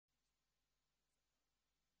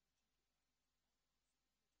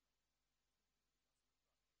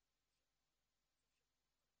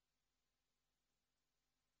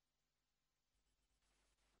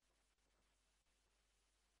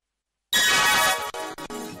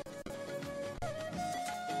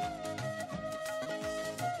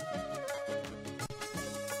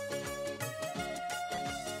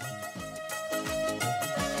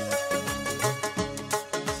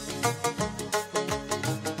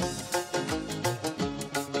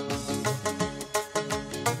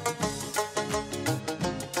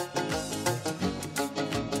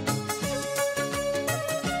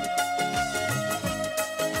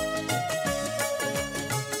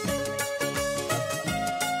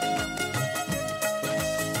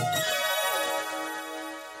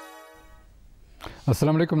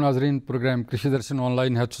السلام علیکم ناظرین، programme Krishi Darshan on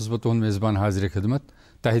line چھس بہ تہد میزبان حاضر خدمت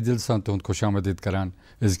تہ دل سان تہد خوش آمدید کران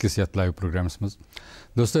ازکس یتھ لائیو پروگرامس مز.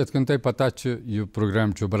 دوستو یتھ کن تہ پتہ یہ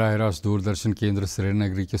پروگرام براہ راست دوردرشن کیندر سری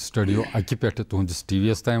نگر کس سٹوڈیو اکہ پہ تہندس ٹی وی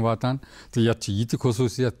یس تام واتان تو یت یہ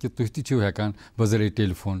خصوصیت کہ تھی تہ ہیکان بذریعہ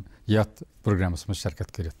ٹیلی فون یتھ پروگرامس مز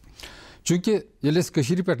شرکت کرت. چونکہ یل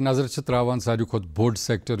کشیر پہ نظر تراوان ساروی کھت بوڑ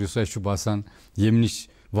سیکٹر اس باسان یم نش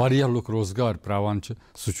واریاہ لوک روزگار پراوان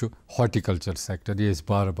سہ ہارٹیکلچر سیکٹر یہ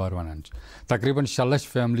بار بار ونان تقریباً 6 لچھ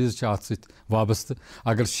فیملیز ات ست وابستہ.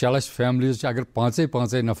 اگر 6 لچھ فیملیز اگر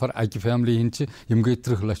پانچے نفر اکہ فیملی ہند یم گئی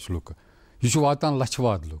 30 لچھ لوک. یہ واتان لچھ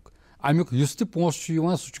واد لوک. امیک یس تہ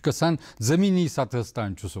پونسہ سہ گژھان زمینی سطحس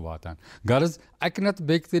تان سہ واتان. غرض اکہ نتہ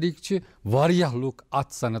بیٚکہِ طریقہ واریاہ لوک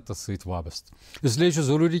ات صنعتس سۭتۍ وابستہ. اس لیے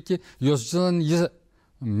ضروری کہ یس زن یہ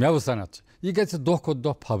میوٕ صنعت یہ گژھِ دۄہ کھۄتہٕ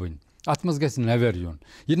دۄہ پھوٕنۍ. ات مز گژھِ نویر یُن.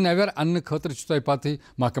 یہ نویر اننہٕ خٲطرٕ چھُ تۄہہِ پتہٕ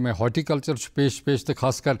محکمہ ہارٹیکلچر پیش تو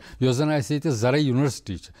خاص کر یۄس زن اسہِ ییٚتہِ زرعی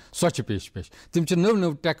یونیورسٹی سۄ چھِ پیش. تِم چھِ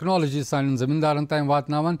نٔو ٹیکنالوجی سانٮ۪ن زمیٖندارن تام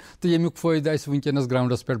واتناوان تہٕ ییٚمیُک فٲیدٕ اسہِ وٕنکیٚنس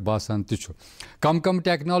گراونڈس پٮ۪ٹھ باسان تہِ چھُ. کم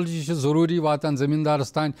ٹیکنالوجی چھِ ضروٗری واتان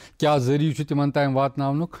زمیٖندارس تام. کیٛاہ ذٔریعہٕ چھُ تِمن تام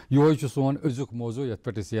واتناونُک یِہوے چھُ سون أزیُک موضوع یتھ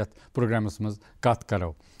پٮ۪ٹھ أسۍ یتھ پروگرامس منٛز کتھ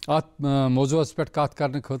کرو. اتھ موضوعس پٮ۪ٹھ کتھ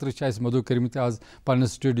کرنہٕ خٲطرٕ چھِ اسہِ مدعو کٔرمٕتۍ آز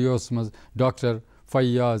پننِس سٹوڈیوس منٛز ڈاکٹر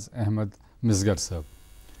فیاض احمد مسگر صٲب.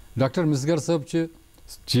 ڈاکٹر مسگر صٲب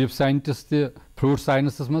چیف سائنٹسٹ تہ فروٹ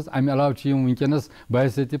سائنسس مز. امہ علاوہ ونکس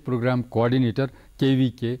بحثیت پروگرام کوآرڈینیٹر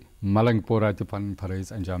KVK ملنگ پورہ تہ پن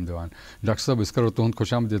فرائض انجام دیوان. ڈاکٹر صٲب أسۍ کرو تہد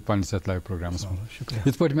خوش آمدید پنس یتھ لائیو پروگرامس مز.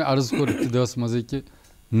 یتھ پٲٹھۍ مےٚ عرض کوٚر ابتداس منٛزٕے کہ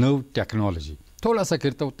نٔو ٹیکنالوجی تھوڑا سا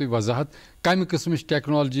کٔرتو تُہۍ وضاحت کمہِ قٕسمٕچ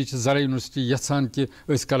ٹیکنالوجی چھِ زرعی یونیورسٹی یژھان کہ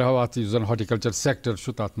أسۍ کرہو اتھ یُس زن ہارٹیکلچر سیکٹر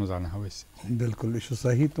چھُ تتھ منٛز انہو أسۍ. بالکل یہ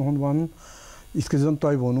صحیح تہد ون. اس کے زن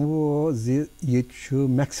تۄہہِ ووٚنوُ زِ ییٚتہِ چھُ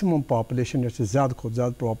میکسِمم پاپولیشن یۄس زیادٕ کھۄتہٕ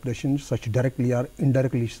زیادٕ پاپولیشن سۄ چھِ ڈایریکٹلی یا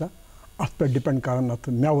انڈایریکٹلی چھِ سۄ اتھ پٮ۪ٹھ ڈِپینڈ کران. اتھ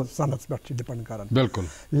میوٕ صنعتس پٮ۪ٹھ چھِ ڈِپینڈ کران. بالکل.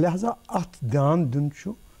 لہذا اتھ دھیان دیُن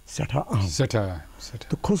چھُ سٮ۪ٹھاہ اہم.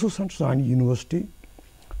 تہٕ خصوٗصن سانہِ یونیورسٹی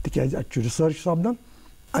تِکیازِ اتہِ چھُ رِسٲرٕچ سپدان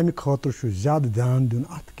امہِ خٲطرٕ چھُ زیادٕ دھیان دیُن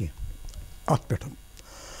اتھ کینٛہہ اتھ پٮ۪ٹھ.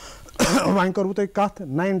 وۄنۍ کرو تۄہہِ کتھ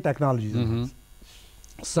نَیَن ٹیکنالجیٖزن ہٕنٛز.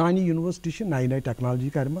 سانہِ یونیورسٹی چھِ نَیہِ ٹیکنالجی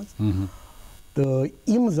کرِمژ تہٕ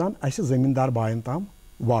یِم زن اسہِ زمیٖندار باین تام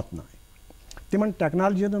واتناے. تِمن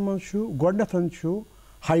ٹیکنالجین منٛز چھُ گۄڈنیتھ چھُ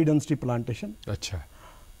ہاے ڈینسٹی پلانٹیشن.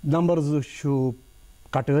 نمبر 2 چھُ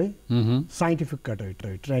کٹٲے ساینٹفک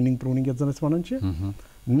کٹٲے ٹریننگ پروننگ یتھ زن أسۍ ونان چھِ.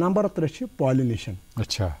 نمبر 3 چھِ پالِنیشن.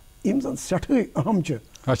 یِم زن سٮ۪ٹھٕے اہم چھِ.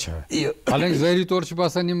 ظٲہری طور چھُ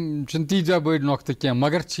باسان یِم چھِنہٕ تیٖتیاہ بٔڑۍ نۄقطہٕ کینٛہہ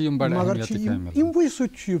مگر چھِ یِم بڑٕ یِموٕے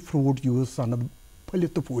سۭتۍ چھُ یہِ فروٗٹ یوٗز صنعت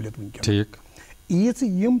پھٔلِتھ تہٕ پھوٗلِتھ ونکیٚن. ٹھیٖک. ییٖژٕ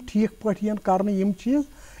یِم ٹھیٖک پٲٹھۍ یِن کرنہٕ یِم چیٖز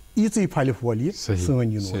ییٖژٕے پھلہِ پھۄلہِ یہِ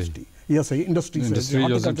سٲنۍ یونیورسٹی یہِ ہسا یہِ انڈسٹری.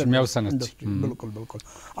 بالکل بالکل.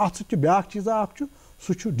 اتھ سۭتۍ چھُ بیاکھ چیٖزا اکھ چھُ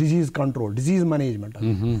سُہ چھُ ڈِزیٖز کنٹرول ڈِزیٖز مینیجمنٹ.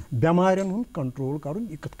 بٮ۪مارٮ۪ن ہُنٛد کنٹرول کرُن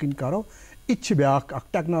یہِ کِتھ کٔنۍ کرو یہِ تہِ چھِ بیاکھ اکھ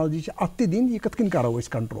ٹیکنالجی چھِ اتھ تہِ دِنۍ یہِ کِتھ کٔنۍ کرو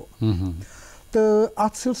أسۍ کنٹرول. تہٕ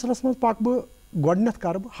اتھ سلسلس منٛز پکہٕ بہٕ گۄڈنیتھ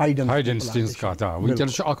کرٕ بہٕ ہاے ڈینسٹی.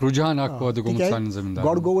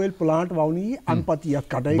 گۄڈٕ گوٚو ییٚلہِ پلانٹ وونہٕ یہِ امہِ پتہٕ یتھ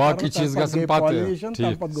کٹٲے پالِنیشن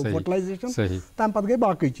تمہِ پتہٕ گوٚو فرٹلایزیشن تمہِ پتہٕ گٔے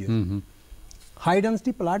باقٕے چیٖز. ہاے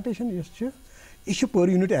ڈینسٹی پلانٹیشن یُس چھِ یہِ چھِ پر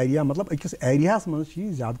یوٗنٹ ایریا مطلب أکِس ایریاہس منٛز چھِ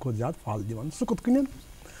یہِ زیادٕ کھۄتہٕ زیادٕ پھل دِوان. سُہ کِتھ کٔنۍ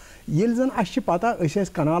ییٚلہِ زن اسہِ چھِ پتہ أسۍ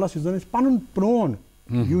ٲسۍ کنالس یُس زن أسۍ پنُن پرون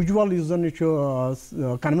یوٗجول یُس زن یہِ چھُ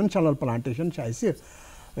کنوینشنل پلانٹیشن چھِ اسہِ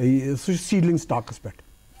سُہ چھُ سیٖڈلِنگ سٹاکس پٮ۪ٹھ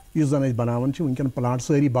یُس زن أسۍ بناوان چھِ ونکیٚن پلانٹ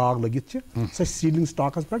سٲری باغ لٔگِتھ چھِ سۄ چھِ سیٖڈلِنگ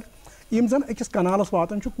سٹاکس پٮ۪ٹھ یِم زن أکِس کنالس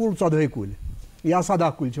واتان چھِ کُل 14 کُلۍ یا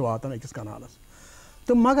 17 کُلۍ چھِ واتان أکِس کنالس.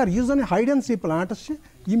 تہٕ مگر یُس زن ہاے ڈینسٹی پلانٹس چھِ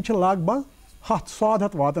یِم چھِ لگ بگ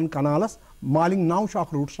 100 واتان کنالس. مالنگ 9 چھُ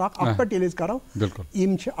اکھ روٗٹ سٹاک اتھ پٮ۪ٹھ ییٚلہِ أسۍ کرو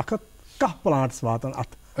یِم چھِ 110 پلانٹس واتان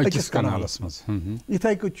اتھ أکِس کنالس منٛز.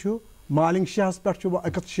 یِتھے کٔنۍ چھُ مالنگ 6 پٮ۪ٹھ چھُ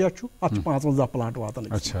 106 چھُ اتھ چھِ 55 پلانٹ واتان.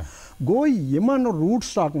 گوٚو یِمن روٗٹ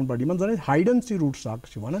سٹاکن پٮ۪ٹھ یِمن زن أسۍ ہاے ڈینسٹی روٗٹ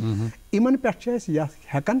سٹاکس چھِ ونان یِمن پٮ۪ٹھ چھِ أسۍ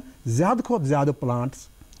ہٮ۪کان زیادٕ کھۄتہٕ زیادٕ پلانٹس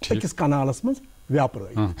أکِس کنالس منٛز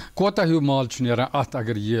ویپرٲیِتھ. کوتاہ ہیوٗ مال چھُ نیران اتھ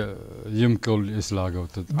اگر یِم کُلۍ أسۍ لاگو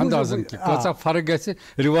تہٕ اندازن کۭژاہ فرق گژھِ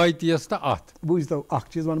رِوایتی یس تہٕ اتھ. بوٗزتو اکھ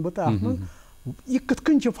چیٖز ونہٕ بہٕ تۄہہِ اتھ منٛز یہِ کِتھ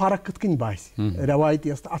کٔنۍ چھِ فرق کِتھ کٔنۍ باسہِ رِوایتی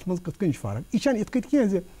یس تہٕ اتھ منٛز کِتھ کٔنۍ چھِ فرق. یہِ چھنہٕ یِتھ کٔنۍ کینٛہہ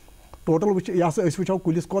زِ ٹوٹل وٕچھ یہِ ہسا أسۍ وٕچھو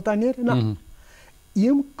کُلِس کوتاہ نیرِ نہ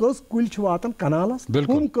یِم کٔژ کُلۍ چھِ واتان کنالس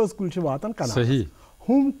ہُم کٔژ کُلۍ چھِ واتان کنالس.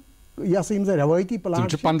 ہُم یہِ ہسا یِم زن رٮ۪وٲیتی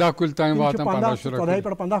پلانٹ 15 کُلۍ تام واتان 14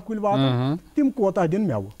 پٮ۪ٹھ 15 کُلۍ واتان تِم کوتاہ دِن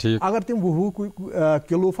میوٕ. اگر تِم 20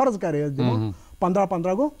 کِلوٗ فرض کرے أسۍ دِمو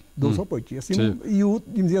 15 گوٚو 225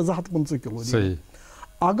 یوٗت یِم 250 کِلوٗ دِن.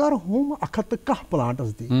 اگر ہُم 110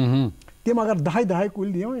 پلانٹس دِنۍ تِم اگر 10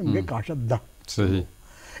 کُلۍ دِوان یِم گٔے 110. صحیح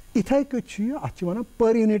اتھے کچھ اتھ ونان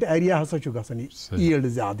پر یونٹ ایریا ہسا گژھان ایلڈ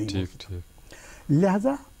زیادہ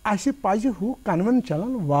لہذا اس پزِ ہُہ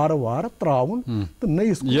کنونشنل وارٕ وارٕ تراون تو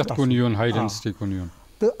نٔیِس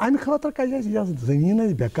تو امہِ خٲطرٕ کَزِ اَسہِ یۄس زٔمیٖن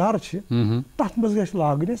اَسہِ بٮ۪کار چھِ تَتھ منٛز گژھِ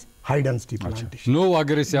لاگٕنۍ اَسہِ ہاے ڈٮ۪نسٹی پلانٹیشن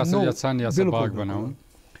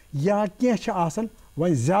یا کینٛہہ چھِ آسان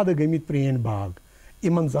وۄنۍ زیادٕ گٔمٕتۍ پرٛٲنۍ باغ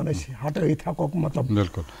یِمن زن أسۍ ہٹٲیِتھ ہٮ۪کوکھ مطلب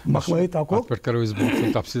مۄکلٲیِتھ ہٮ۪کوکھ پٮ۪ٹھ کرو أسۍ برونٛٹھ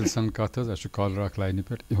کُن تفصیٖل سان کتھ حظ اَسہِ چھُ کالر اکھ لاینہِ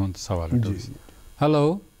پٮ۪ٹھ یِہُنٛد سوال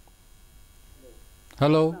ہیلو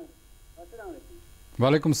ہیلو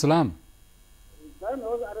وعلیکم السلام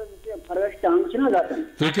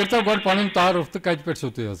تُہۍ کٔرۍتو گۄڈٕ پنُن تعارُف تہٕ کتہِ پٮ۪ٹھ چھِو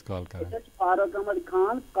تُہۍ حظ کال کران فاروق احمد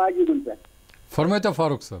خان کاجی گُنٛڈ پٮ۪ٹھ فرمٲیتو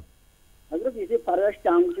فاروق صٲب حضرت یُس یہِ فرٲش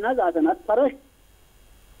ٹنٛگ چھِنہٕ حظ آسان اَتھ فرٲش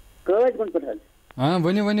کٲج گُنٛڈ پٮ۪ٹھ حظ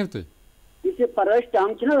ؤنِو ؤنِو تُہۍ یُس یہِ فرٲش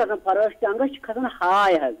ٹنٛگ چھِنہٕ حظ آسان فرٲش ٹنٛگس چھِ کھسان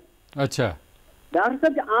ہاے حظ اچھا ڈاکٹر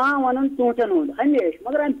صٲب چھِ عام ونان ژوٗنٛٹھٮ۪ن ہُنٛد ہمیشہِ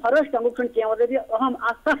مگر امہِ فرٲش ٹنٛگُک چھُنہٕ کینٛہہ مطلب یہِ اہم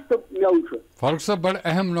اکھ سستہٕ مٮ۪وٕ چھُ فاروق صٲب بڑٕ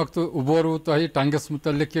اہم نۄقطہٕ اُبوروٕ تۄہہِ ٹنٛگس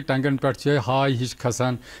مُتعلق کہِ ٹنٛگن پٮ۪ٹھ چھِ ہاے ہِش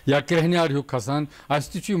کھسان یا کرٛیٚہنیار ہیوٗ کھسان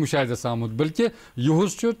اَسہِ تہِ چھُ یہِ مُشاہدس آمُت بلکہِ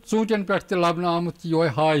یِہُس چھُ ژوٗنٛٹھٮ۪ن پٮ۪ٹھ تہِ لبنہٕ آمُت کہِ یِہوے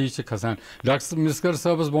ہاے ہِش چھِ کھسان ڈاکٹر مسگر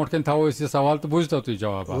صٲبس برونٛٹھ کَنۍ تھاوو أسۍ یہِ سوال تہٕ بوٗزتو تُہۍ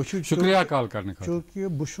جواب شُکریہ کال کرنہٕ خٲطرٕ چوٗنٛکہِ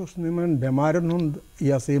بہٕ چھُس نہٕ یِمن بٮ۪مارٮ۪ن ہُنٛد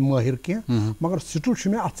یہِ ہسا یہِ مٲہِر کینٛہہ مگر سٹل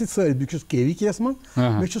چھُ مےٚ اتھ سۭتۍ سٲری بہٕ چھُس کے وی کے یس منٛز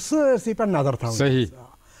مےٚ چھُ سٲرسٕے پٮ۪ٹھ نظر تھاوٕنۍ صحیح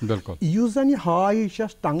بِلکُل یُس زن یہِ ہاے ہِش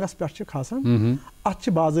یۄس ٹنٛگس پٮ۪ٹھ چھِ کھسان اتھ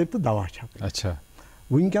چھِ باضٲبطہٕ دوا چھکٕنۍ اچھا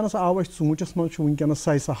وٕنکیٚنس آو اَسہِ ژوٗنٛٹھِس منٛز چھُ وٕنکیٚنس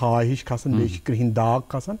سۄ ہاے ہِش کھسان بیٚیہِ چھِ کرٛہِنۍ داغ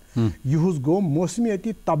کھسان یِہُس گوٚو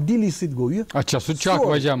موسمیٲتی تبدیٖلی سۭتۍ گوٚو یہِ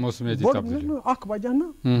اکھ وجہ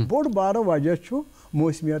نہٕ بوٚڑ بارٕ وجہ چھُ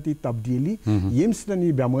موسمیٲتی تبدیٖلی ییٚمہِ سۭتۍ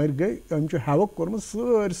یہِ بٮ۪مٲرۍ گٔے أمۍ چھُ ہیوک کوٚرمُت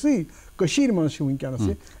سٲرسٕے کٔشیٖرِ منٛز چھِ وٕنکیٚنس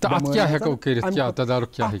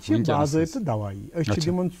باضٲبطہٕ دوا یی أسۍ چھِ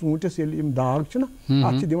دِوان ژوٗنٛٹھِس ییٚلہِ یِم داغ چھِنہ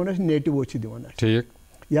اتھ چھِ دِوان أسۍ نیٹِو چھِ دِوان اَسہِ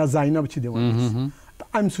یا زاینب چھِ دِوان أسۍ تہٕ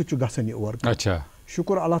امہِ سۭتۍ چھُ گژھان یہِ اورٕ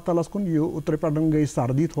شُکُر اللہ تعالیٰ ہس کُن یہِ اوترٕ پٮ۪ٹھ گٔے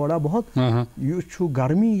سردی تھوڑا بہت یہِ چھُ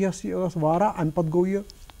گرمی یۄس یہِ ٲس واریاہ امہِ پتہٕ گوٚو یہِ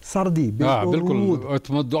سردی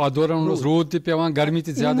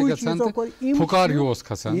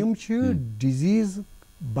یِم چھِ ڈِزیٖز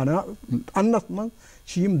اننس منٛز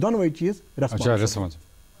چھِ یِم دۄنوے چیٖز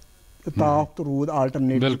تاپھ تہٕ روٗد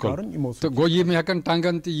آلٹرنیٹ کرُن یِمو سۭتۍ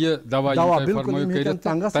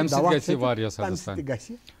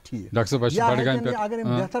گژھِ اگر یِم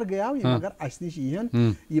بہتر گٔیاو یِم اگر اسہِ نِش یِہن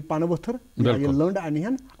یہِ پنہٕ ؤتھٕر یہِ لٔنٛڈ انہِ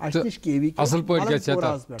ہن اسہِ نِش کے وی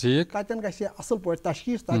تتٮ۪ن گژھِ اصٕل پٲٹھۍ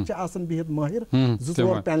تشخیٖص تتہِ چھِ آسان بِہِتھ مٲہِر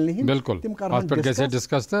 2-4 پینلہِ ہِنٛدۍ تِم کرہن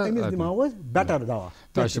ڈِسکس تٔمِس دِمہو أسۍ بیٹر دوا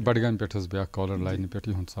بڈگامہِ پٮ۪ٹھ حظ بیٛاکھ کالر لاینہِ پٮ۪ٹھ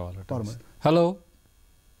یِہُنٛد سوال ہیلو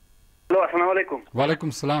السلام علیکم وعلیکم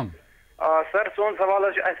السلام سر سون سوال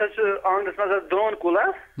حظ چھُ اَسہِ حظ چھُ آنٛگنس منٛز حظ دٲن کُل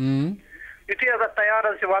حظ یُتھُے حظ اتھ تیار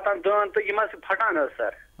حظ چھِ واتان دٲن تہٕ یِم حظ چھِ پھٹان حظ سر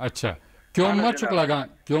اچھا کیوٚم ما چھُکھ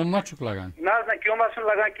لگان نہ حظ نہ کیوٚم حظ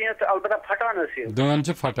چھُنہٕ لگان کینٛہہ تہٕ البتہ پھٹان حظ چھِ دٲن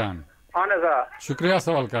چھِ پھٹان اہن حظ آ شُکریہ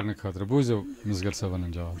سوال کرنہٕ خٲطرٕ بوٗزِو مِسگر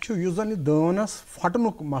صٲبن جواب وٕچھِو یُس زن یہِ دٲنس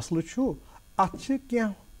پھٹنُک مسلہٕ چھُ اتھ چھِ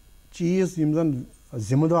کینٛہہ چیٖز یِم زن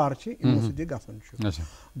ذِمہٕ دار چھِ یِمو سۭتۍ یہِ گژھان چھُ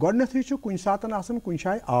گۄڈٕنیتھٕے چھُ کُنہِ ساتہٕ آسان کُنہِ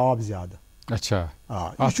جایہِ آب زیادٕ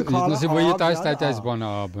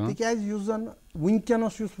تِکیازِ یُس زن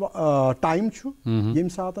وٕنکیٚنس یُس ٹایم چھُ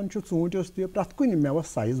ییٚمہِ ساتہٕ چھُ ژوٗنٛٹھِس تہِ پرٛٮ۪تھ کُنہِ مٮ۪وس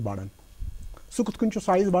سایز بڑان سُہ کِتھ کٔنۍ چھُ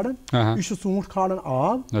سایز بڑان یہِ چھُ ژوٗنٛٹھ کھالان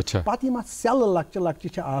آب پتہٕ یِم اتھ سیلہٕ لۄکچہِ لۄکچہِ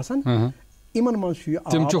چھِ آسان یِمن منٛز چھُ یہِ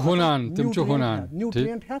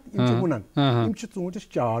نیوٗٹرینٹ ہٮ۪تھ یِم چھِ ہُنان یِم چھِ ژوٗنٛٹھِس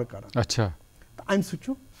چاڑ کران تہٕ امہِ سۭتۍ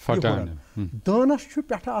چھُ دٲنس چھُ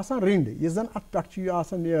پٮ۪ٹھٕ آسان رِنٛڈ یُس زن اتھ پٮ۪ٹھ چھُ یہِ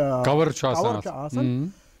آسان یہِ کور چھُ آسان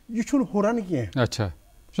یہِ چھُنہٕ ہُران کینٛہہ اتھ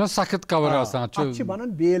چھِ بنان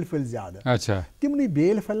بیلۍ پھٔلۍ زیادٕ تِمنٕے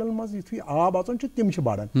بیلۍ پھلٮ۪ن منٛز یُتھُے آب اژان چھُ تِم چھِ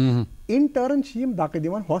بڑان اِن ٹٔرن چھِ یِم دکہٕ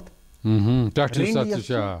دِوان ہۄتھ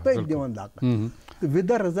تٔتھۍ دِوان دکہٕ تہٕ وِد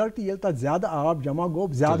د رِزلٹ ییٚلہِ تتھ زیادٕ آب جمع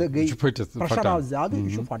گوٚو زیادٕ گٔے پریشر آو زیادٕ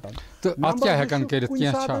یہِ چھُ پھٹان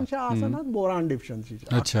کُنہِ ساتہٕ چھِ آسان اتھ بوران ڈِفشنسی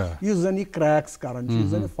یُس زن یہِ کریکس کران چھُ یُس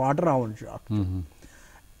زن یہِ پھاٹراوان چھُ اکھ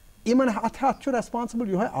یِمن اتھ چھُ ریسپانسبل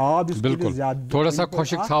یِہوے آب یُس زیادٕ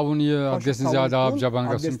گژھِ نہٕ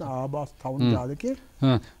آب تھاوُن زیادٕ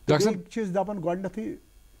کینٛہہ چھِ أسۍ دپان گۄڈٕنیتھٕے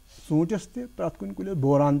ژوٗنٛٹھِس تہِ پرٛٮ۪تھ کُنہِ کُلِس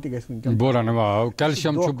بوران تہِ گژھِ وٕنکیٚن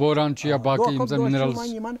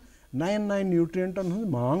یِمن نین نیوٗٹرینٹن ہٕنٛز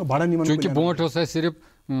مانٛگ بڑان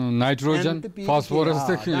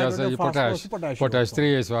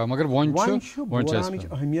بورانٕچ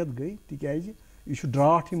اہمیت گٔے تِکیازِ یہِ چھُ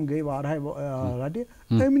ڈراٹھ یِم گٔے واریاہ لٹہِ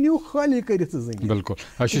أمۍ نیوٗ خٲلی کٔرِتھ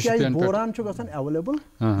زٔمیٖن بوران چھُ گژھان ایویلیبل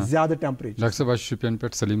زیادٕ ٹیمپریچر شُپین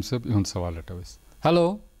پٮ۪ٹھ سلیٖم صٲب یِہُنٛد سوال رٹو أسۍ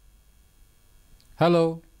ہیلو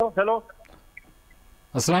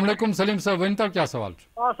अस्सलाम वालेकुम सलीम साहब वन तो क्या सवाल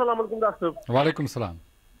अस्सलाम वालेकुम डॉक्टर साहब वालेकुम सलाम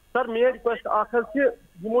सर मेरी रिक्वेस्ट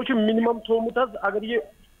यमो मिनिमम थोमुत अगर ये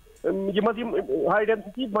हाई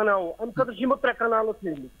डेंसिटी बनाओ अम खतर 3 कनाल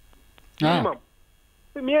थोमित मिनिमम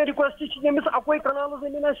तो मेरी रिक्वेस्ट यमिस अकोई कनाल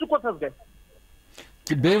जमीन सह कोथस गए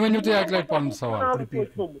बे वनियो तो एक लट पन सवाल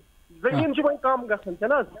जमीन वह कम गन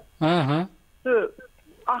तो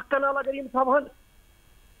कनाल अगर यम थवन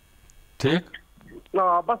ठीक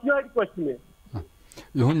बस ये रिक्वेस्ट मे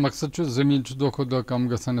यहुन मकसद जमीन दो खो दो कम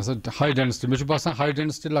गसान हाई डेंसिटी मे बसान हाई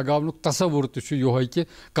डेंसिटी लगावनुक तसवुर तो कि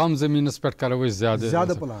कम जमीनस पे करो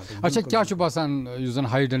ज्यादा प्लांट अच्छा क्या बसान जन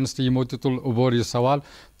हाई डेंसिटी यमो तुल उबोर यह सवाल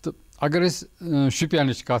तो अगर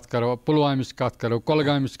शुपियानच कत करो पुलवामच कत करो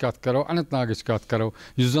कोलगामच कत करो अनंतनागच कत करो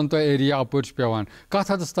जन तो एरिया अपर पेवान कत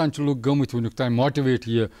हदस तान लूक गमत वुनिक तान मोटिवेट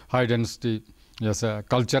ये हाई डेंसिटी यसा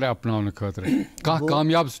कल्चर अपनाने खतर कह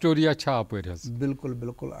कामयाब स्टोरी अपर बिल्कुल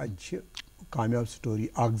बिल्कुल कामयाब स्टोरी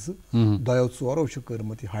अग दो चोरो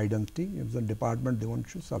कर्मत हाई डेंसिटी यम डिपार्टमेंट दिवन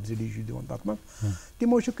सब्सिडी दिवन तथ मज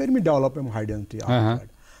तमो कर्मत डेवलप हाई डेंसिटी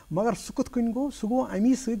मगर सह कत गो सह गो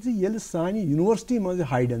अमी सान यूनिवर्सिटी मज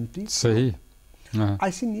हाई डेंसिटी सही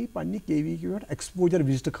नी पन्ने KVK पे एक्सपोजर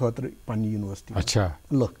विजिट खतर पन्ने यूनिवर्सिटी अच्छा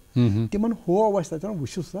लुक तिमन हो वो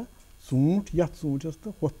सा ूंट ये ूंटस तो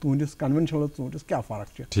तुंदिस कन्वेंशनल ूंटस क्या फर्क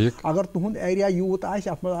अगर तुंद एरिया यूत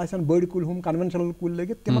अत बड़ कुल हम कन्वेंशनल कुल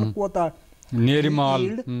लगे तिमन कोता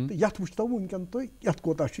यथ वो वनकन तो यथ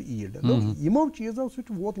कोता ईल्ड यमो चीजों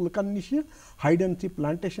वोत लुकन निश हाई डेंसिटी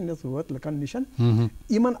प्लांटेशन वोत लुकन निश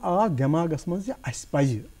इन आ दिमागस मज पज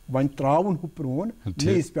वन त्रावन हु प्रोन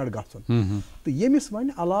नईस पे गन तो यमिस वन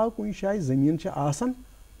अलाव कुछ जाए जमीन आसान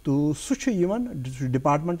तो सह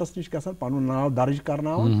डिपार्टमेंटस नश गसान पन नाव दर्ज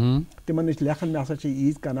करनावन तिमन नश लेखन मे हसा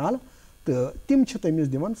ईज कनाल तो तिम तमिस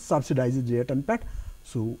दिवन सब्सिडाइज्ड रेटन पे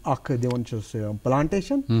सह दिवन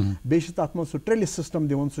प्लांटेशन बे तथ मज ट्रेलिस सिस्टम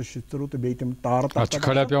दिवन थ्रू तो बे तम तार कत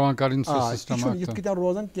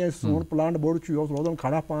रोजान क्या सोन प्लांट बोड़ रोजान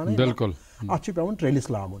खड़ा पान बिल्कुल अत पेवन ट्रेलिस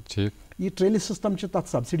लागुन ये ट्रेलिस सिस्टम तथ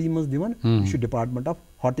सब्सिडी मज दिवन डिपार्टमेंट ऑफ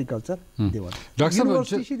हॉर्टिकल्चर दिवन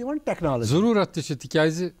टेक्नोलॉजी जरूरत तक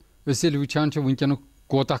वुचान वनकन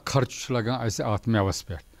कोता खर्च लगान अत मेवस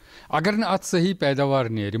पे अगर न अत सही पैदावार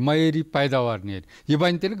नेर मयरी पैदावार नेर यह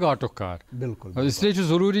बन तेल गाटुक कार बिल्कुल इसलिए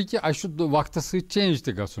जरूरी कि वक्त चेंज त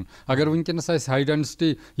गसन अगर वनकस हाई डेंसिटी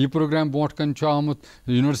यह प्रोग्राम ब्रोट कन आमुत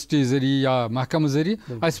यूनिवर्सिटी जरिए या महकम जरिए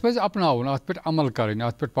पज अपनाउन अत पे अमल करें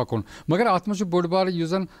अत पे पकुन मगर अत मज बोड़ बार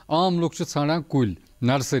जन आम लोग ाणान कुल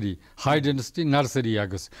nursery high density nursery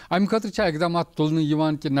August अम खतर इकदाम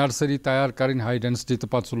तुलन कि नर्सरी तैयार करें हाई डेंसिटी तो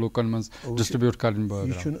पे लूकन मज डिस्ट्रीब्यूट कर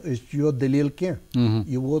दलील कह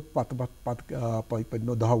वोत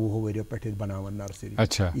पत्मो 10 वरियो पे बनान नर्सरी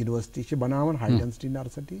अच्छा यूनिवर्सिटी बनान हाई डेंसिटी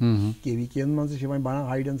नर्सरी KVK मज बनान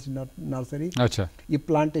हाई डेंसिटी नर्सरी अच्छा यह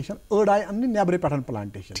प्लांटेशन अड़ आय अन्न नेब्रे पे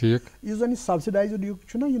प्लांटेशन यह जन सब्सिडाइज्ड युग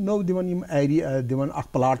यह नव दिवन एरिया दिवन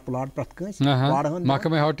प्लाट प्रत कह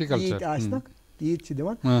तीत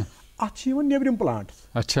दिवन अत नेबरिम प्लांट्स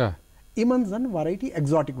अच्छा इमन जन variety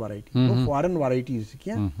exotic variety foreign varieties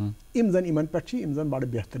कह इम जन पे जन बड़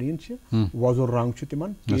बेहतरीन वजर रंग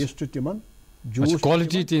तिमन टेस्ट तिमन जूस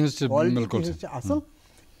क्वालिटी असल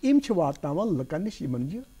इम वातान लुकन निश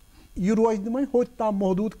यह रोज नुन होत ताम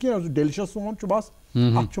महदूद कह डेलिशियस सोन बस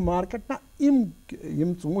अत मार्केट ना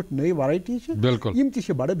इम ूंट नई वैरायटी इम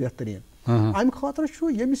ति बड़ बेहतरीन अम खतर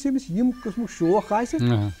यमिस यम किस्म शौक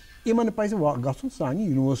इन पे गन सान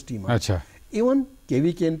यूनिवर्सिटी में इवन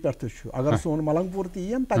KVK पे अगर सोन मलंगपुर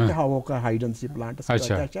तीन तक हावो high density plants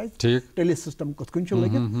Tellis system कत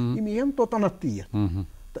लगे यम तोतन तीन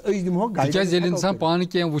इंसान पान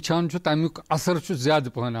कह वुचान तमिक असर ज्यादा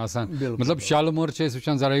पहन मतलब शालमोर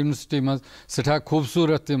वुचान जरा यूनिवर्सिटी मज सठा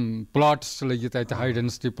खूबसूरत तम प्लाट्स लगित हाई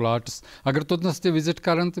डेंसिटी प्लाट्स अगर तोतनस ते विजिट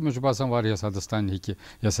कर तो मे बसान वारियास हदस तान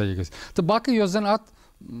यह सा यह तो बाकी जन अत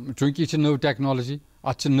चूंकि नव टेक्नोलॉजी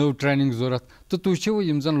अत नव ट्रेनिंग जरूरत तो तुम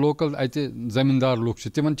यम जन लोकल अत जमींदार लुक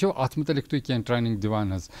तिमन अत मुतलिक तुम कह ट्रेनिंग दिवान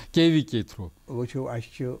KVK थ्रू वो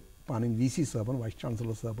पान VC साहबन वाइस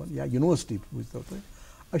चांसलर साहबन या यूनिवर्सिटी वो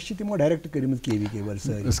तमो डायरेक्ट कर KVK वर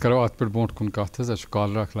करो अत पे ब्रोट कुन कत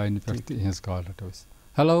कॉलर लाइन पे हज कॉल रटो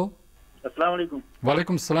हेलो अस्सलाम वालेकुम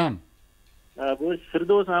वालेकुम सलाम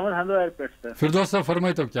फिरदौस अहमद हंदवार पे फिरदौस साहब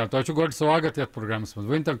फरमाई तो क्या तो गोड स्वागत है प्रोग्राम्स में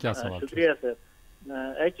वन तो क्या सवाल शुक्रिया sir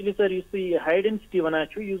actually sir high density one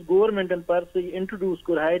गवर्नमेंटन पर इंट्रोड्यूस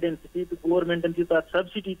कोर हाई डेंसिटी तो गवर्नमेंटन तथ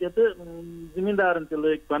सब्सिडी तो जमींदारन त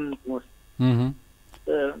लग पन पोस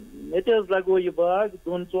मे लगो यह बाग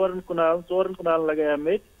 2-4 कुनाल लगाया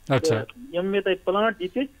मे यम मे तक प्लांट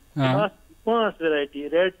दिख 5 variety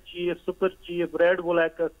red chief super chief red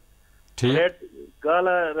black red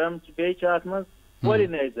गाला रम बे मज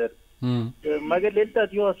پالینائزر مگر ییٚلہِ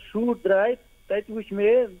تَتھ یۄس شوٗٹ درٛاے تَتہِ وٕچھ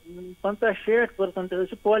مےٚ 50-60%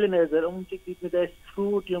 چھِ پالینائزر یِم چھِ دِتمٕتۍ اَسہِ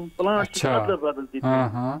فرٛوٗٹ یِم پلانٹ چھِ بدل بدل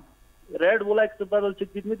دِتمٕتۍ ریڈ وُلیکس بدل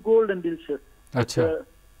چھِکھ دِتمٕتۍ گولڈن ڈیلشس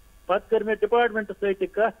پتہٕ کٔر مےٚ ڈپارٹمنٹس سۭتۍ تہِ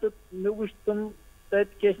کتھ تہٕ مےٚ وٕچھ تِم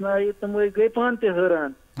تَتہِ کیٛاہ چھِ ناو تِم گٔے پانہٕ تہِ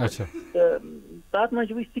حٲران تَتھ منٛز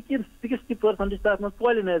چھِ وٕچھ 60% چھِ تَتھ منٛز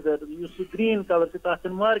پالینائزر یُس سُہ گریٖن کلر چھُ تَتھ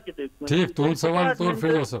چھِنہٕ مارکیٹٕے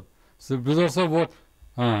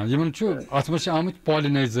یمن چھُ اتھ منٛز چھِ آمٕتۍ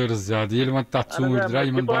پالینائزرز زیادٕ ییٚلہِ وۄنۍ تتھ ژوٗنٛٹھۍ درٛاے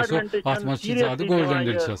یمن باسیو اتھ منٛز چھِ زیادٕ گولڈن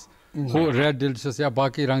ڈیلشس ہُہ ریڈ ڈیلشس یا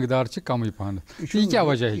باقٕے رنٛگ دار چھِ کمٕے پہن یہِ کیٛاہ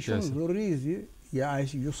وجہ ہیٚکہِ ٲسِتھ ضروٗری زِ یہِ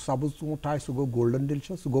آسہِ یُس سبٕز ژوٗنٛٹھ آسہِ سُہ گوٚو گولڈن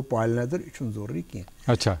ڈیلشس سُہ گوٚو پالینائزر یہِ چھُنہٕ ضروٗری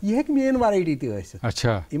کینٛہہ یہِ ہیٚکہِ مین ویرایٹی تہِ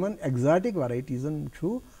ٲسِتھ یِمن ایگزاٹِک ویرایٹیٖزن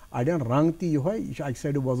چھُ اڑٮ۪ن رنٛگ تہِ یِہوے یہِ چھُ اکہِ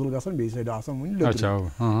سایڈٕ وۄزُل گژھان بیٚیہِ سایڈٕ آسان وُنہِ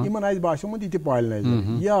لیٚدٕر یِمن آسہِ باسیومُت یہِ تہِ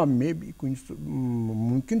پالینائزر یا مے بی کُنہِ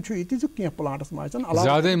مُمکِن چھُ یہِ تہِ زِ کینٛہہ پلانٹس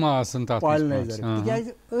منٛز آسن پالینائزر تِکیازِ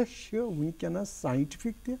أسۍ چھِ وٕنکیٚنس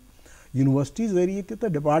ساینٹفک تہِ یونیورسٹی ذٔریعہٕ تہِ تہٕ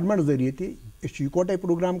ڈپارٹمنٹ ذٔریعہٕ تہِ أسۍ چھِ یِکوٹے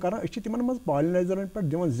پروگرام کران أسۍ چھِ تِمن منٛز پالینائزرن پٮ۪ٹھ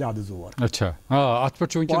دِوان زیادٕ زور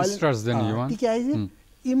تِکیازِ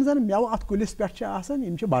یِم زن میوٕ اتھ کُلِس پٮ۪ٹھ چھِ آسان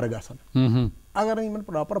یِم چھِ برٕ گژھان اگر نہٕ یِمن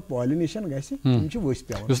پراپر پالِنیشن گژھِ یِم چھِ ؤسۍ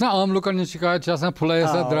پیوان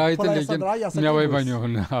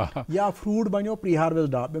یا فروٗٹ بنیو پری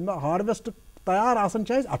ہارویسٹ ہارویسٹ تیار آسان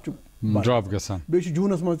چھِ اَسہِ اتھ چھُ ڈراپ گژھان بیٚیہِ چھُ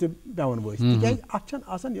جوٗنس منٛز تہِ پیوان ؤسۍ تِکیازِ اتھ چھنہٕ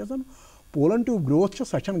آسان یۄس زن پولن ٹیوٗب گروتھ چھِ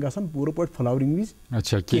سۄ چھنہٕ گژھان پوٗرٕ پٲٹھۍ فلاورنگ وِزِ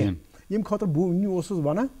کینٛہہ ییٚمہِ خٲطرٕ بہٕ وُنہِ اوسُس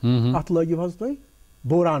ونان اتھ لٲگِو حظ تُہۍ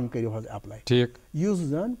بوران کٔرِو حظ ایپلاے یُس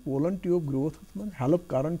زن پولن ٹیوٗب گروتھس منٛز ہیلپ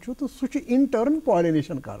کران چھُ تہٕ سُہ چھُ ان ٹرن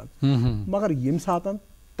پالینیشن کران مگر ییٚمہِ ساتہٕ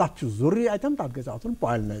تتھ چھُ ضروٗری اتٮ۪ن تتھ گژھِ آسُن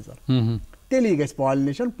پالینائزر تیٚلی گژھِ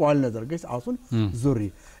پالینیشن پالینائزر گژھِ آسُن ضروٗری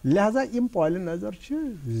لہذا یِم پالینائزر چھِ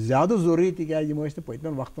زیادٕ ضروٗری تِکیازِ یِم ٲسۍ نہٕ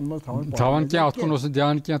پٔتمٮ۪ن وقتن منٛز تھاوان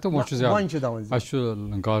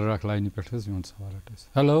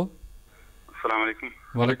ہیلو السلام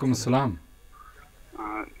علیکم وعلیکم السلام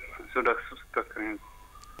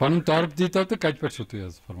پنُن تعارُف دیٖتو تہٕ کتہِ پٮ۪ٹھ چھِو تُہۍ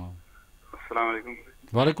حظ فرماوان السلام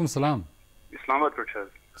علیکم وعلیکم السلام اسلام آباد پٮ۪ٹھ چھِ حظ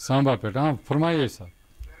اسلام آباد پٮ۪ٹھ فرمٲیے سر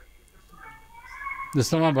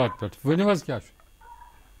اسلام آباد پٮ۪ٹھ ؤنِو حظ کیٛاہ چھُ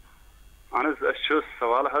اہن حظ اَسہِ چھُ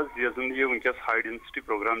سوال حظ یۄس زن یہِ وٕنکیٚس ہاے ڈینسٹی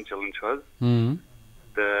پروگرام چلان چھُ حظ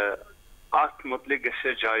تہٕ اتھ متعلق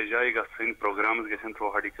گژھِ جایہِ جایہِ گژھٕنۍ پروگرامز گژھن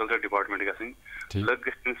تھروٗ ہارٹیکلچر ڈپارٹمنٹ گژھٕنۍ لُکھ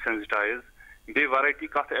گژھن سینسٹایز بیٚیہِ ویرایٹی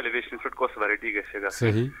کتھ ایلیویشنس پٮ۪ٹھ کۄس ویرایٹی گژھِ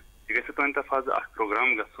گژھٕنۍ یہِ گژھِ تُہنٛدِ طرفہٕ حظ اکھ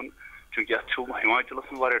پروگرام گژھُن چوٗنٛکہِ اتھ چھُ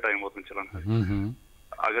ہِماچلس منٛز واریاہ ٹایم ووتمُت چلان حظ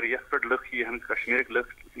اگر یتھ پٮ۪ٹھ لُکھ یِہن کشمیٖرٕکۍ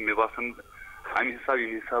لُکھ مےٚ باسان امہِ حسابہٕ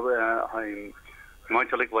ییٚمہِ حسابہٕ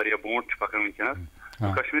ہِماچلٕکۍ واریاہ برونٛٹھ چھِ پکان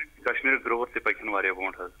وٕنکیٚنس کشمیٖرُک گروتھ تہِ پکن واریاہ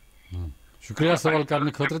برونٛٹھ حظ شُکریہ سوال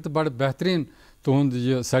کرنہٕ خٲطرٕ تہٕ بڑٕ بہتریٖن تُہُنٛد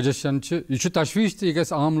یہِ سجشن چھِ یہِ چھُ تشویش تہِ یہِ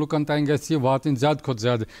گژھِ عام لُکن تانۍ گژھِ یہِ واتٕنۍ زیادٕ کھۄتہٕ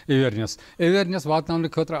زیادٕ ایویرنیس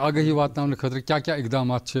واتناونہٕ خٲطرٕ آگٲہی واتناونہٕ خٲطرٕ کیٛاہ کیٛاہ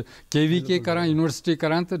اقدامات چھِ KVK کران یونیورسٹی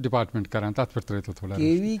کران تہٕ ڈپارٹمنٹ کران تتھ پٮ۪ٹھ ترٲیتو تھوڑا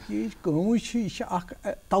KVK یِچ کٲمٕے چھِ یہِ چھِ اکھ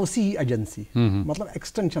توسیعی ایجنسی مطلب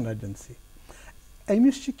ایکسٹینشن ایجنسی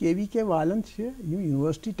أمِس چھِ KVK والٮ۪ن چھِ یِم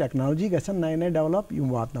یونیورسٹی ٹیکنالوجی گژھن نَیہِ نَیہِ ڈیولپ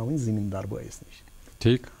یِم واتناوٕنۍ زٔمیٖندار بٲیِس نِش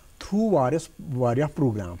ٹھیٖک تھروٗ واریاہ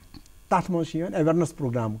پروگرام تتھ منٛز چھِ یِوان ایویرنیس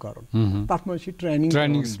پروگرام کرُن تتھ منٛز چھِ ٹریننگ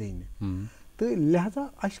دِنہِ تہٕ لہذا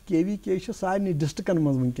اَسہِ KVK چھِ سارنٕے ڈسٹرکن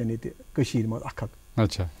منٛز وٕنکیٚن ییٚتہِ کٔشیٖرِ منٛز اکھ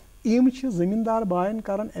یِم چھِ زٔمیٖندار باین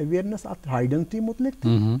کران ایویرنیس اتھ ہاے ڈینسٹی مُتعلق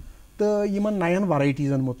تہٕ یِمن نَین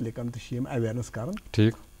ویرایٹیٖزن مُتعلق تہِ چھِ یِم ایویرنیس کران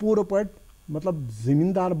پوٗرٕ پٲٹھۍ مطلب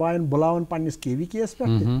زٔمیٖندار باین بُلاوان پننِس KVK یس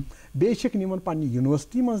پٮ۪ٹھ تہِ بیٚیہِ چھِکھ نِوان پننہِ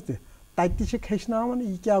یونیورسٹی منٛز تہِ تتہِ تہِ چھِکھ ہیٚچھناوان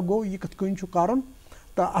یہِ کیٛاہ گوٚو یہِ کِتھ کٔنۍ چھُ کرُن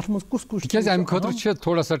تہٕ اتھ منٛز کُس تِکیٛازِ امہِ خٲطرٕ چھِ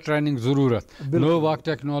تھوڑا سا ٹریننگ ضروٗرت نٔو اکھ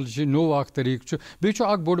ٹیکنالوجی نوٚو اکھ طریٖقہٕ چھُ بیٚیہِ چھُ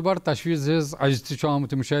اکھ بوٚڑ بار تشویٖش حظ اَجہِ تہِ چھُ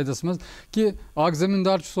آمُت مُشاہدس منٛز کہِ اکھ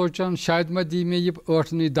زٔمیٖندار چھُ سونٛچان شاید ما دی مےٚ یہِ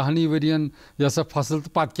 8-10 ؤرین یہِ ہسا فصل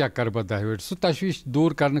تہٕ پتہٕ کیٛاہ کرٕ بہٕ 10 ؤری سُہ تشویٖش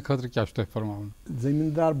دوٗر کرنہٕ خٲطرٕ کیٛاہ چھُ تۄہہِ فرماوُن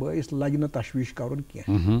زٔمیٖندار بٲیِس لگہِ نہٕ تشویٖش کرُن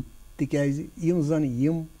کینٛہہ تِکیازِ یِم زن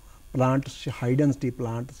یِم پلانٹس چھِ ہاے ڈینسٹی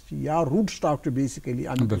پلانٹس چھِ یا روٗٹ سٹاک چھُ بیسِکلی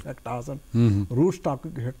امیُک افیکٹ آسان روٗٹ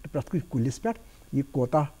سٹاکُک افیکٹ پرٛٮ۪تھ کُنہِ کُلِس پٮ۪ٹھ یہِ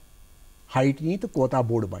کوتاہ ہایٹ یی تہٕ کوتاہ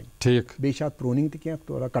بوٚڑ بنہِ بیٚیہِ چھِ اتھ پرٛونِنگ تہِ کینٛہہ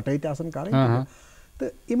تھوڑا کٹٲے تہِ آسان کرٕنۍ تہٕ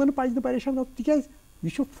یِمن پزِ نہٕ پریشان گژھُن تِکیازِ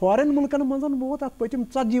یہِ چھُ فارین مُلکن منٛز ووت اتھ پٔتِم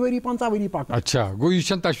 40 ؤری 50 ؤری پکان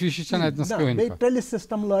بیٚیہِ ٹرٛیلِس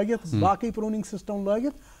سسٹم لٲگِتھ باقٕے پرٛونِنگ سسٹم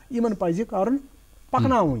لٲگِتھ یِمن پزِ یہِ کرُن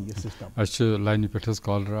پکناوُن یہِ سسٹم اَسہِ چھُ لاینہِ پٮ۪ٹھ حظ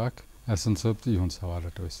کالر اکھ احسن صٲب تہٕ یِہُنٛد سوال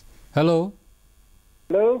رٹو أسۍ ہیلو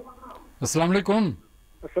السلام علیکم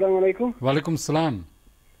السلام علیکم وعلیکم السلام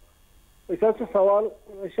أسۍ حظ چھُ سوال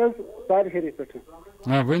أسۍ حظ تارِ شریٖف پٮ۪ٹھ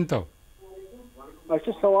ؤنۍتو اَسہِ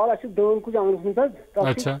چھُ سوال اَسہِ چھِ دٲن کُلۍ آنٛگنَس منٛز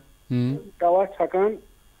حظ دوا چھکان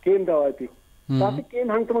کیٚمۍ دوا تہِ تَتھ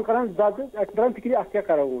کیٚمۍ ہنٛگ تِمن کران زد اَسہِ تران فِکرِ اَتھ کیٛاہ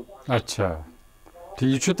کرو. اچھا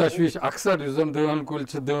ٹھیک یہ تشویش اکثر اس زن دٲن کُلۍ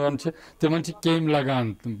چھِ دٲن چھِ تِمن چھِ کیٚمۍ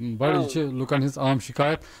لگان بڑٕ یہِ چھِ لُکن ہٕنٛز عام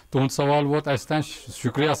شکایت. تُہُنٛد سوال ووت اَسہِ تام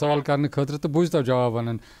شُکریہ سوال کرنہٕ خٲطرٕ تہٕ بوٗزتو جواب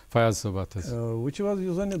ونان فیاض صٲب اتھ حظ. وٕچھِو حظ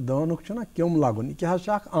یُس زن یہِ دٲنُک چھُنہ کیوٚم لگُن یہِ کیٛاہ حظ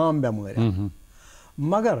چھِ اکھ عام بٮ۪مٲرۍ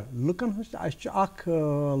مگر لُکن ہٕنٛز اَسہِ چھُ اکھ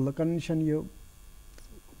لُکن نِش یہِ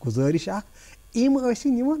گُزٲرِش اکھ یِم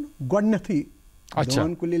ٲسِنۍ یِوان گۄڈنیٚتھٕے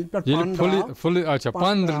دٲن کُلۍ ییٚلہِ پھُلہِ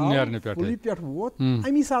پٮ۪ٹھ ووت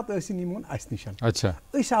امی ساتہٕ ٲسِنۍ یِوان اَسہِ نِش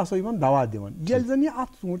أسۍ آسو یِمن دوا دِوان. ییٚلہِ زن یہِ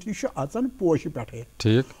اَتھ ژوٗنٛٹھۍ یہِ چھُ اَژان پوشہِ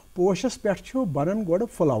پٮ۪ٹھٕے پوشس پٮ۪ٹھ چھُ بنان گۄڈٕ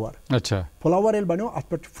فٕلاور فٕلاور ییٚلہِ بنیو اَتھ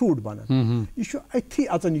پٮ۪ٹھ چھُ فرٛوٗٹ بنان یہِ چھُ أتھی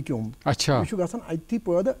اژان یہِ کیوٚم یہِ چھُ گژھان أتھی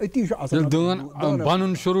پٲدٕ أتی چھُ آسان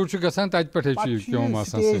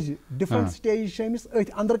سٹیج ڈِفرنٹ سٹیج چھِ أمِس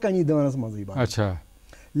أتھۍ أنٛدرٕ کَنی دٲنَس منٛزٕے بنان.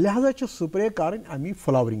 لہذا چھُ سپرے کرٕنۍ امی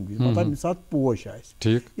فٕلاورِنٛگ وِزِ مطلب ییٚمہِ ساتہٕ پوش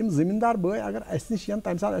آسہِ. یِم زٔمیٖندار بٲے اگر اَسہِ نِش یِن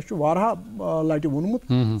تَمہِ ساتہٕ اَسہِ چھُ واریاہ لٹہِ ووٚنمُت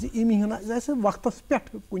زِ یِم یِن اَسہِ وقتس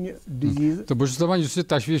پٮ۪ٹھ کُنہِ ڈِزیٖز. تہٕ بہٕ چھُس دپان یُس یہِ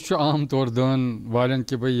تشویش چھُ عام طور دٲن والٮ۪ن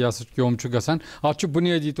کہِ بھائی یہِ ہسا کیوٚم چھُ گژھان اتھ چھُ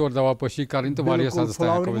بُنیٲدی طور دوا پٲشی کرٕنۍ تہٕ واریاہ حدس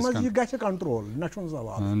تام یہِ گژھِ کنٹرول نہ چھُنہٕ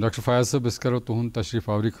سوال. ڈاکٹر فیاض صٲب أسۍ کرو تُہُنٛد تشریٖف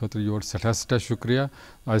آوری خٲطرٕ یور سٮ۪ٹھاہ شُکریہ.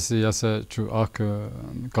 اَسہِ یہِ ہسا چھُ اکھ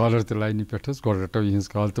کالر تہِ لاینہِ پٮ۪ٹھ حظ گۄڈٕ رٹو یِہٕنٛز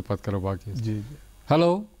کال تہٕ پتہٕ کرو باقٕے.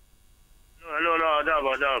 ہیلو آداب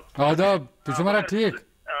آداب آداب تُہۍ چھِو مہراج ٹھیٖک.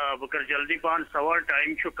 بہٕ کَرٕ جلدی پہن سوال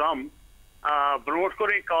ٹایم چھُ کم. برونٛٹھ کوٚر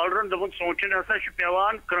أکۍ کالرن دوٚپُن ژوٗنٛٹھٮ۪ن ہسا چھُ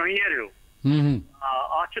پیٚوان کرٛہنیر ہیوٗ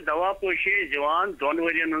اتھ چھِ دوا پٲشی أسۍ دِوان 2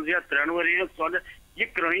 ؤرین ہٕنٛز یا 3 ؤرین ہٕنٛز. یہِ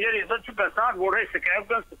کرٛہنیر یُس زن چھُ گژھان گۄڈے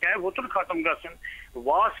سکیب ہیوٚتُن ختم گژھُن.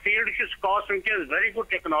 واس فیٖلڈ چھُ سکاس وٕنکیٚس very good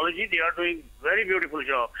technology they are doing very beautiful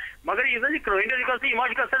job مگر یُس زن یہِ کرٛہنیر چھُ گژھان یِم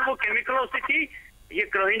چھِ گژھان وۄنۍ کیمِکلو سۭتی یہ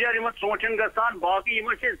کرٛہنیر یِمن ژوٗنٛٹھٮ۪ن گژھان باقٕے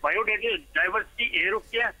یِمن چھِ بایو ڈایورسٹی ایرُک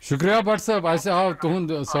کینٛہہ. شُکریہ بٹ صٲب اَسہِ آو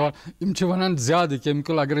تُہُنٛد سوال. یِم چھِ وَنان زیادٕ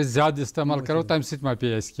کیمِکل اگر أسۍ زیادٕ استعمال کرو تَمہِ سۭتۍ ما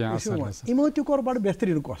پیٚیہِ اَسہِ کینٛہہ اثر. یِمو تہِ کوٚر بڑٕ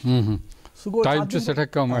بہتریٖن کوسچن سُہ گوٚو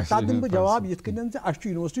تَتھ دِمہٕ بہٕ جواب یِتھ کٔنۍ زِ اَسہِ چھُ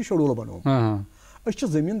یونیورسٹی شڈوٗل بنومُت. أسۍ چھِ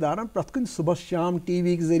زٔمیٖندارن پرٛٮ۪تھ کُنہِ صُبحس شام ٹی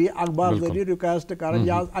وی یِکۍ ذٔریعہٕ اخبار ذٔریعہٕ رِکویسٹ کران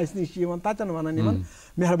یا اَسہِ نِش چھِ یِوان تَتٮ۪ن وَنان یِمن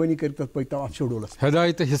مہربٲنی کٔرِتھ پٔکۍتو اَتھ شڈوٗلس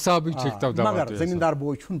مگر زٔمیٖندار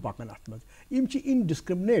بوے چھُنہٕ پکان اَتھ منٛز. یِم چھِ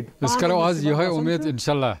اِنڈِسکرٛمنیٹ. أسۍ کرو آز یِہوے اُمید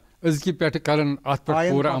اِنشاء اللہ أزکہِ پٮ۪ٹھٕ کرن اتھ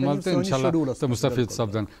پٮ۪ٹھ پوٗرٕ عمل تہٕ اِنشاء اللہ تہٕ مُستفید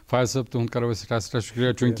سپدن. فیاض صٲب تُہُنٛد کرو أسۍ سٮ۪ٹھاہ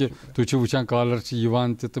شُکریہ چوٗنٛکہِ تُہۍ چھِو وٕچھان کالر چھِ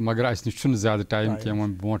یِوان تہِ تہٕ مگر اَسہِ نِش چھُنہٕ زیادٕ ٹایم کینٛہہ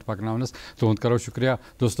وۄنۍ برونٛٹھ پکناونس. تُہُنٛد کرو شُکریہ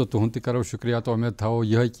دوستو تُہُنٛد تہِ کرو شُکریہ تہٕ اُمید تھاوو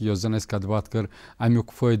یِہوے کہِ یۄس زن اَسہِ کتھ باتھ کٔر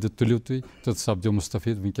امیُک فٲیدٕ تُلِو تُہۍ تہٕ سپدِو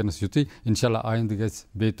مُستفید وٕنکیٚنس یُتُے. اِنشاء اللہ آیندٕ گژھِ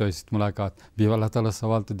بیٚیہِ تۄہہِ سۭتۍ مُلاقات. بِہِو اللہ تعالیٰ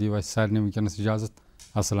سوال تہٕ دِیِو اَسہِ سارنٕے وٕنکیٚنس اِجازت.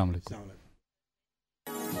 السلام علیکُم.